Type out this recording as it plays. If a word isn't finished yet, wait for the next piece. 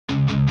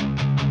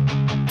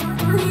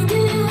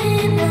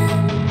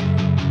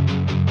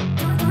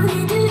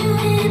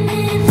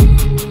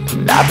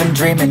I've been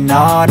dreaming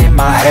on in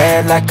my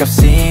head like I've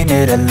seen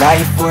it. A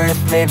life worth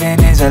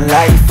living is a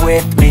life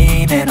with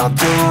meaning. I'll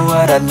do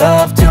what I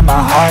love till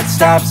my heart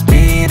stops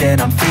beating.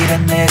 I'm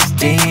feeding this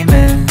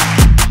demon.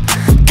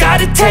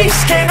 Got a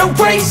taste, can't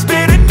erase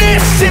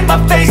bitterness in my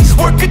face.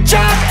 Work a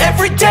job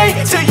every day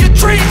till your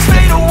dreams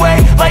fade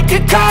away. Like a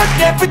card,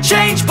 never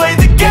change, play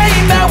the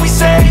game that we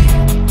say.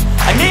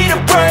 I need a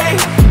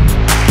break.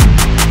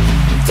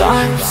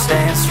 I'm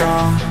staying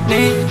strong,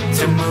 need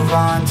to move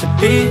on to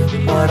be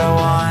what I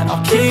want.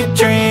 I'll keep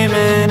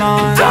dreaming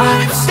on.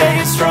 I'm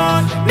staying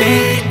strong,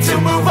 need to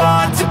move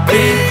on to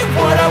be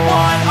what I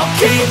want. I'll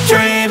keep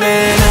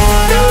dreaming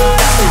on.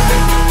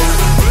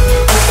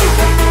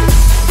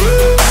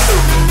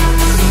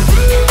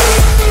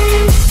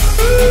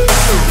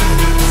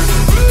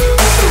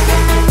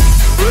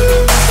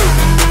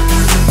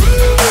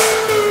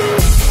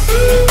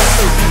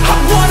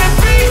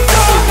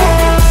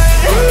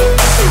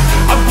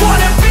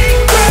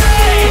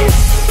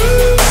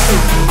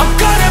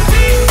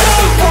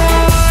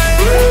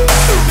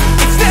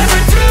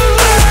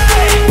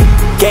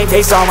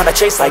 Face on when I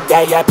chase like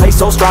that. Yeah, I play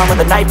so strong with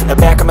a knife in the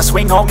back. I'ma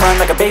swing home run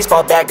like a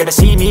baseball bat. Gonna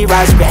see me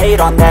rise, you can hate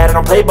on that. I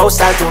don't play both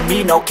sides, doing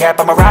me no cap.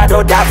 I'ma ride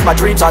or die for my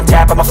dreams on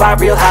tap. I'ma fly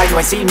real high, you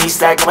ain't see me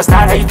slack. No, it's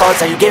not how you fall,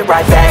 it's how you get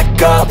right back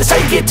up. That's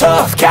how you get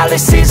tough.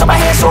 Calluses on my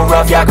hands so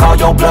rough, yeah, I call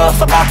your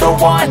bluff. I'm not the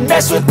one,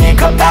 mess with me and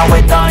come out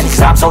with none. Cause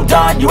I'm so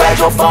done, you had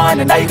your fun.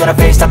 And now you're gonna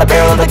face down the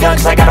barrel of the gun.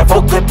 Cause I got a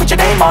full clip with your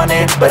name on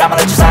it. But I'ma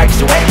let you slide cause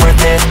you ain't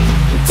worth it.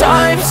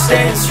 I'm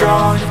staying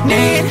strong,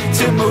 need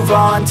to move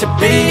on to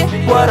be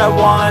what I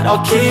want.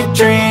 I'll keep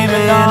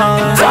dreaming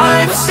on.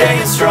 I'm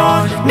staying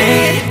strong,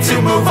 need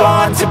to move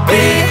on to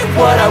be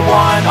what I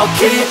want. I'll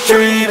keep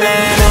dreaming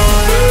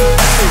on.